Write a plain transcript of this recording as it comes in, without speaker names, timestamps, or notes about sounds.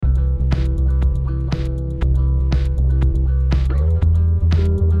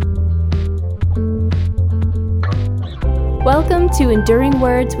Welcome to Enduring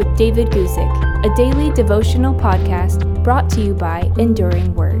Words with David Guzik, a daily devotional podcast brought to you by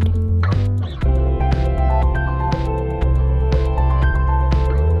Enduring Word.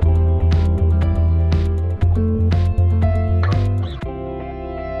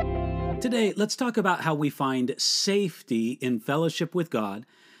 Today, let's talk about how we find safety in fellowship with God.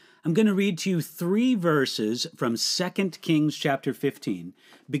 I'm going to read to you 3 verses from 2 Kings chapter 15,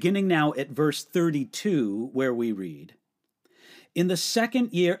 beginning now at verse 32, where we read, "In the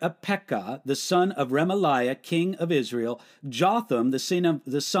 2nd year of Pekah, the son of Remaliah, king of Israel, Jotham, the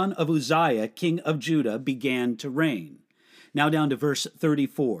son of Uzziah, king of Judah, began to reign." Now down to verse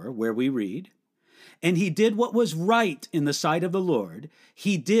 34, where we read, "And he did what was right in the sight of the Lord.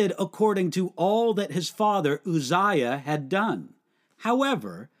 He did according to all that his father Uzziah had done.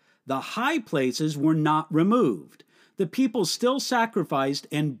 However, the high places were not removed. The people still sacrificed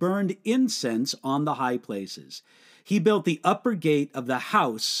and burned incense on the high places. He built the upper gate of the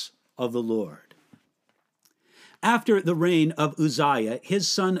house of the Lord." After the reign of Uzziah, his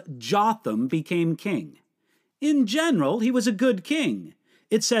son Jotham became king. In general, he was a good king.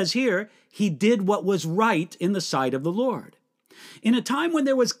 It says here, he did what was right in the sight of the Lord. In a time when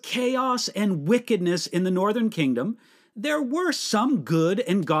there was chaos and wickedness in the northern kingdom, there were some good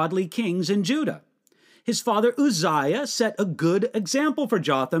and godly kings in Judah. His father Uzziah set a good example for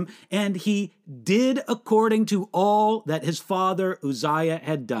Jotham, and he did according to all that his father Uzziah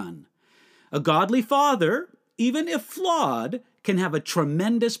had done. A godly father, even if flawed, can have a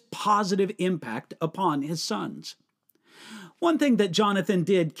tremendous positive impact upon his sons. One thing that Jonathan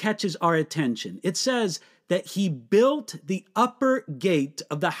did catches our attention. It says that he built the upper gate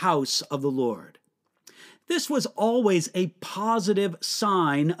of the house of the Lord. This was always a positive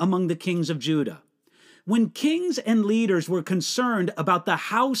sign among the kings of Judah. When kings and leaders were concerned about the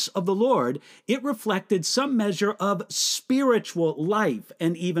house of the Lord, it reflected some measure of spiritual life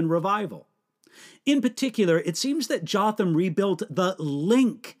and even revival. In particular, it seems that Jotham rebuilt the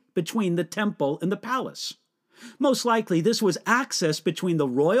link between the temple and the palace. Most likely, this was access between the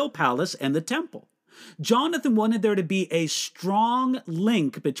royal palace and the temple. Jonathan wanted there to be a strong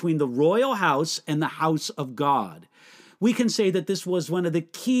link between the royal house and the house of God. We can say that this was one of the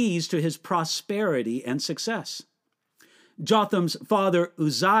keys to his prosperity and success. Jotham's father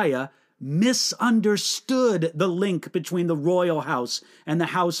Uzziah misunderstood the link between the royal house and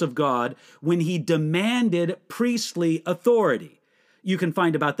the house of God when he demanded priestly authority. You can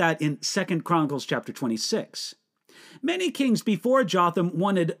find about that in 2 Chronicles chapter 26. Many kings before Jotham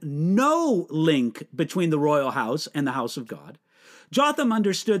wanted no link between the royal house and the house of God. Jotham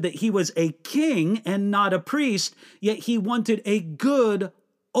understood that he was a king and not a priest, yet he wanted a good,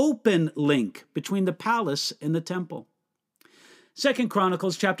 open link between the palace and the temple. 2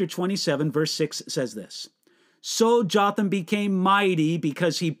 Chronicles chapter 27, verse 6 says this, "So Jotham became mighty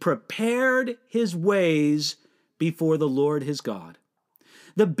because he prepared his ways before the Lord his God."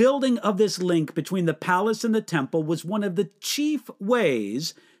 The building of this link between the palace and the temple was one of the chief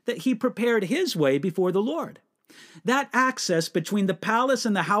ways that he prepared his way before the Lord. That access between the palace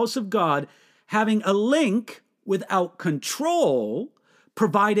and the house of God, having a link without control,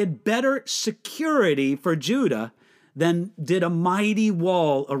 provided better security for Judah than did a mighty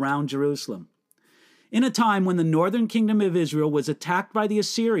wall around Jerusalem. In a time when the northern kingdom of Israel was attacked by the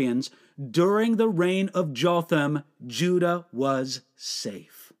Assyrians, during the reign of Jotham, Judah was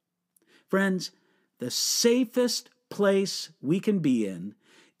safe. Friends, the safest place we can be in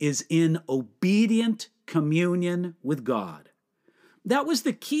is in obedient communion with God. That was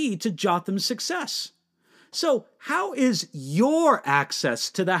the key to Jotham's success. So, how is your access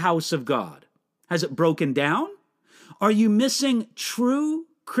to the house of God? Has it broken down? Are you missing true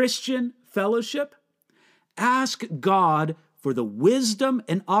Christian fellowship? Ask God for the wisdom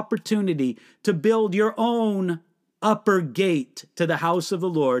and opportunity to build your own upper gate to the house of the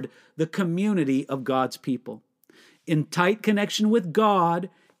Lord, the community of God's people. In tight connection with God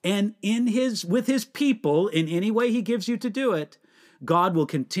and with his people, in any way he gives you to do it, God will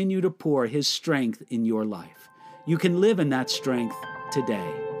continue to pour his strength in your life. You can live in that strength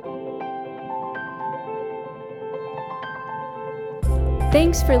today.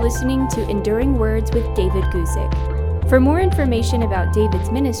 Thanks for listening to Enduring Words with David Guzik. For more information about David's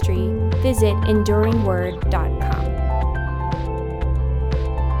ministry, visit enduringword.com.